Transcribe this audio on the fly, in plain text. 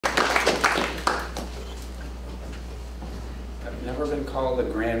never been called a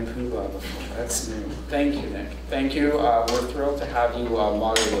Grand Poobah before. That's new. Thank you, Nick. Thank you. We're thrilled to have you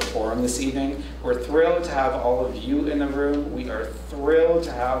moderate the forum this evening. We're thrilled to have all of you in the room. We are thrilled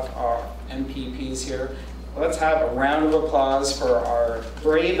to have our MPPs here. Let's have a round of applause for our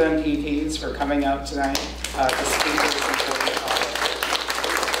brave MPPs for coming out tonight to speak to this important topic.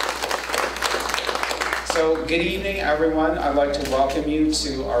 So, good evening, everyone. I'd like to welcome you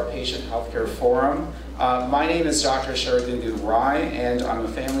to our Patient Healthcare Forum. My name is Dr. Sharadindu, and I'm a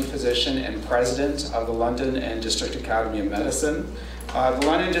family physician and president of the London and District Academy of Medicine. The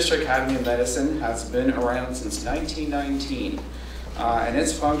London District Academy of Medicine has been around since 1919, and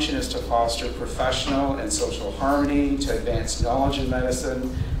its function is to foster professional and social harmony, to advance knowledge in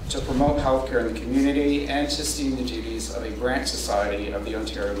medicine, to promote healthcare in the community, and to assume the duties of a branch society of the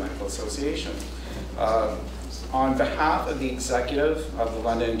Ontario Medical Association. On behalf of the executive of the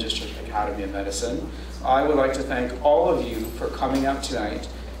London District Academy of Medicine, I would like to thank all of you for coming up tonight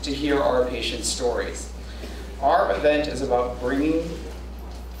to hear our patient stories. Our event is about bringing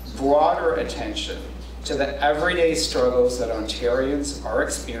broader attention to the everyday struggles that Ontarians are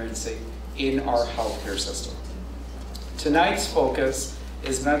experiencing in our healthcare system. Tonight's focus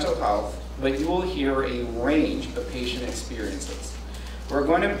is mental health, but you will hear a range of patient experiences. We're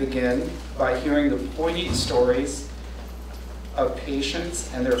going to begin by hearing the poignant stories of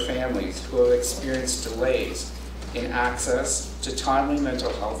patients and their families who have experienced delays in access to timely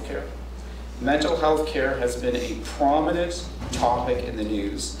mental health care. Mental health care has been a prominent topic in the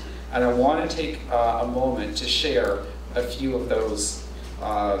news, and I want to take a moment to share a few of those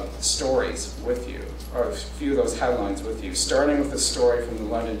stories with you, or a few of those headlines with you, starting with a story from the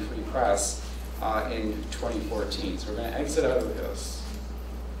London Free Press in 2014. So we're going to exit out of this,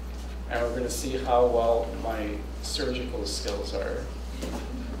 and we're going to see how well my surgical skills are.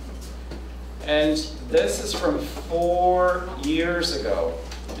 And this is from 4 years ago,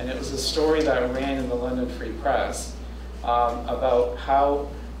 and it was a story that ran in the London Free Press about how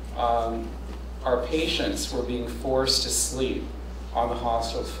our patients were being forced to sleep on the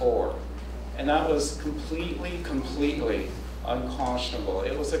hospital floor. And that was completely unconscionable.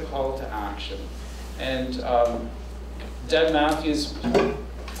 It was a call to action. And Deb Matthews'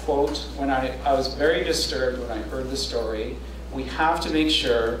 quote, when I was very disturbed when I heard the story, "We have to make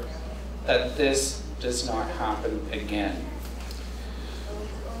sure that this does not happen again."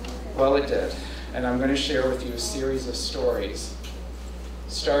 Well, it did. And I'm going to share with you a series of stories,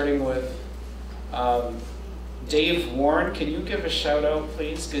 starting with Dave Warren. Can you give a shout out,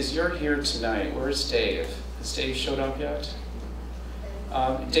 please? Because you're here tonight. Where's Dave? Has Dave showed up yet?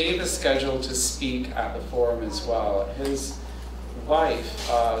 Dave is scheduled to speak at the forum as well. His wife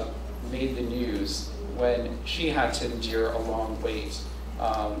made the news when she had to endure a long wait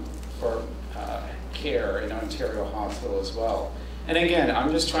for care in Ontario Hospital as well. And again,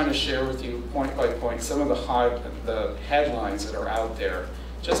 I'm just trying to share with you point by point some of the headlines that are out there,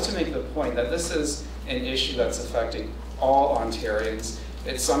 just to make the point that this is an issue that's affecting all Ontarians.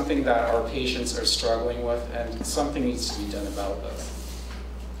 It's something that our patients are struggling with, and something needs to be done about this.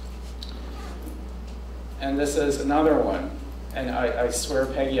 And this is another one. And I swear,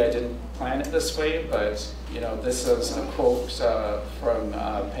 Peggy, I didn't plan it this way, but you know, this is a quote from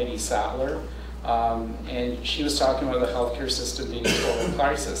Peggy Sattler. And she was talking about the healthcare system being in total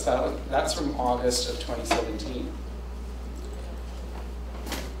crisis. That's from August of 2017.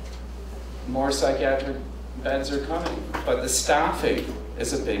 More psychiatric beds are coming, but the staffing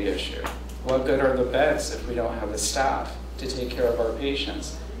is a big issue. What good are the beds if we don't have the staff to take care of our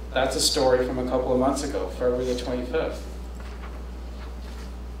patients? That's a story from a couple of months ago, February the 25th.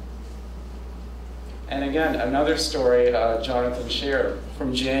 And again, another story Jonathan shared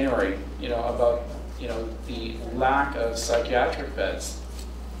from January, about the lack of psychiatric beds.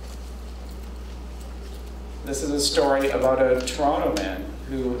 This is a story about a Toronto man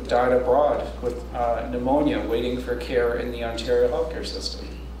who died abroad with pneumonia, waiting for care in the Ontario healthcare system.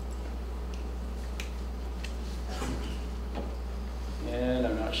 And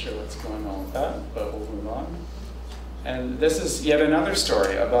I'm not sure what's going on with that, but we'll move on. And this is yet another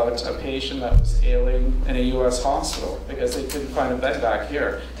story about a patient that was ailing in a US hospital because they couldn't find a bed back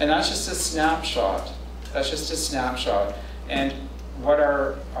here. And that's just a snapshot. That's just a snapshot. And what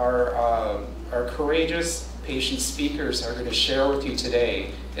our courageous patient speakers are going to share with you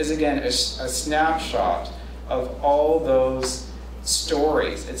today is, again, a snapshot of all those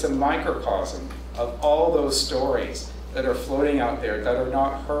stories. It's a microcosm of all those stories that are floating out there that are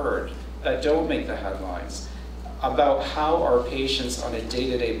not heard, that don't make the headlines, about how our patients on a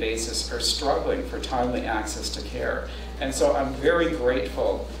day-to-day basis are struggling for timely access to care. And so I'm very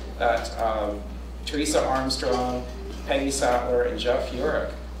grateful that Teresa Armstrong, Peggy Sattler, and Jeff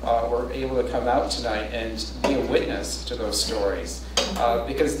Urich were able to come out tonight and be a witness to those stories.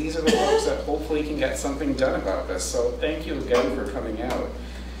 Because these are the folks that hopefully can get something done about this. So thank you again for coming out.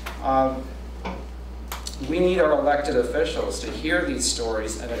 We need our elected officials to hear these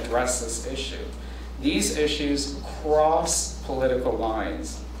stories and address this issue. These issues cross political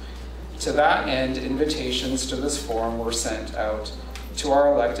lines. To that end, invitations to this forum were sent out to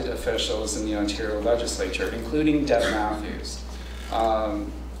our elected officials in the Ontario Legislature, including Deb Matthews,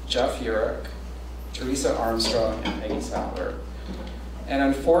 Jeff Urich, Teresa Armstrong, and Peggy Sattler. And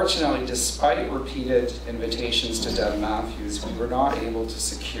unfortunately, despite repeated invitations to Deb Matthews, we were not able to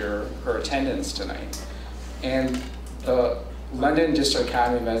secure her attendance tonight. And the London District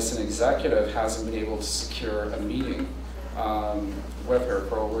Academy of Medicine executive hasn't been able to secure a meeting with her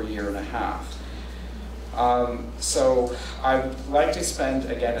for over a year and a half. So I'd like to extend,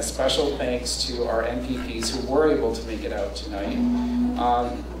 again, a special thanks to our MPPs who were able to make it out tonight.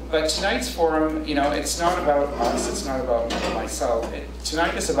 But tonight's forum, you know, it's not about us, it's not about myself.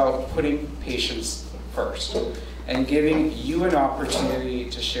 Tonight is about putting patients first and giving you an opportunity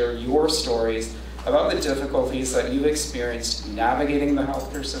to share your stories about the difficulties that you've experienced navigating the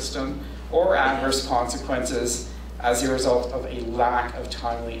healthcare system or adverse consequences as a result of a lack of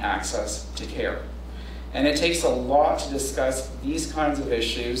timely access to care. And it takes a lot to discuss these kinds of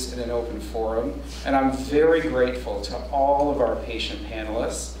issues in an open forum, and I'm very grateful to all of our patient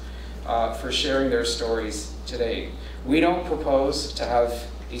panelists for sharing their stories today. We don't propose to have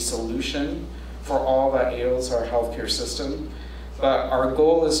a solution for all that ails our healthcare system, but our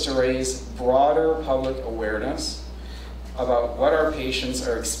goal is to raise broader public awareness about what our patients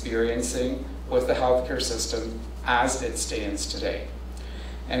are experiencing with the healthcare system as it stands today.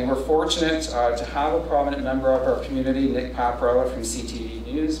 And we're fortunate to have a prominent member of our community, Nick Paparella from CTV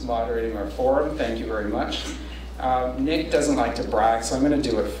News, moderating our forum. Thank you very much. Nick doesn't like to brag, so I'm going to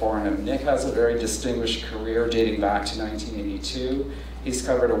do it for him. Nick has a very distinguished career dating back to 1982. He's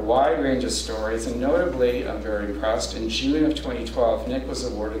covered a wide range of stories, and notably, I'm very impressed, in June of 2012, Nick was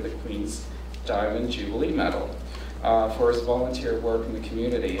awarded the Queen's Diamond Jubilee Medal for his volunteer work in the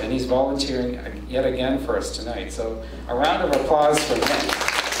community. And he's volunteering yet again for us tonight. So a round of applause for Nick.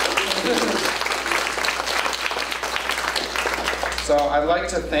 So I'd like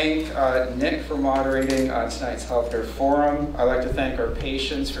to thank Nick for moderating tonight's healthcare forum. I'd like to thank our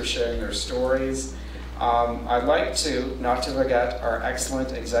patients for sharing their stories. I'd like to, not to forget, our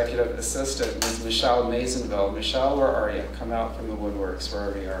excellent executive assistant, Ms. Michelle Maisonville. Michelle, where are you? Come out from the woodworks,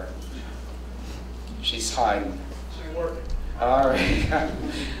 wherever you are. She's hiding. She's working. All right.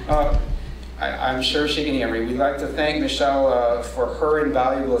 I'm sure she can hear me. We'd like to thank Michelle for her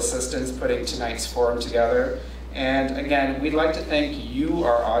invaluable assistance putting tonight's forum together. And again, we'd like to thank you,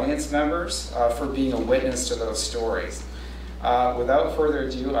 our audience members, for being a witness to those stories. Without further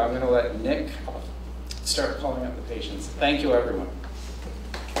ado, I'm going to let Nick start calling up the patients. Thank you, everyone.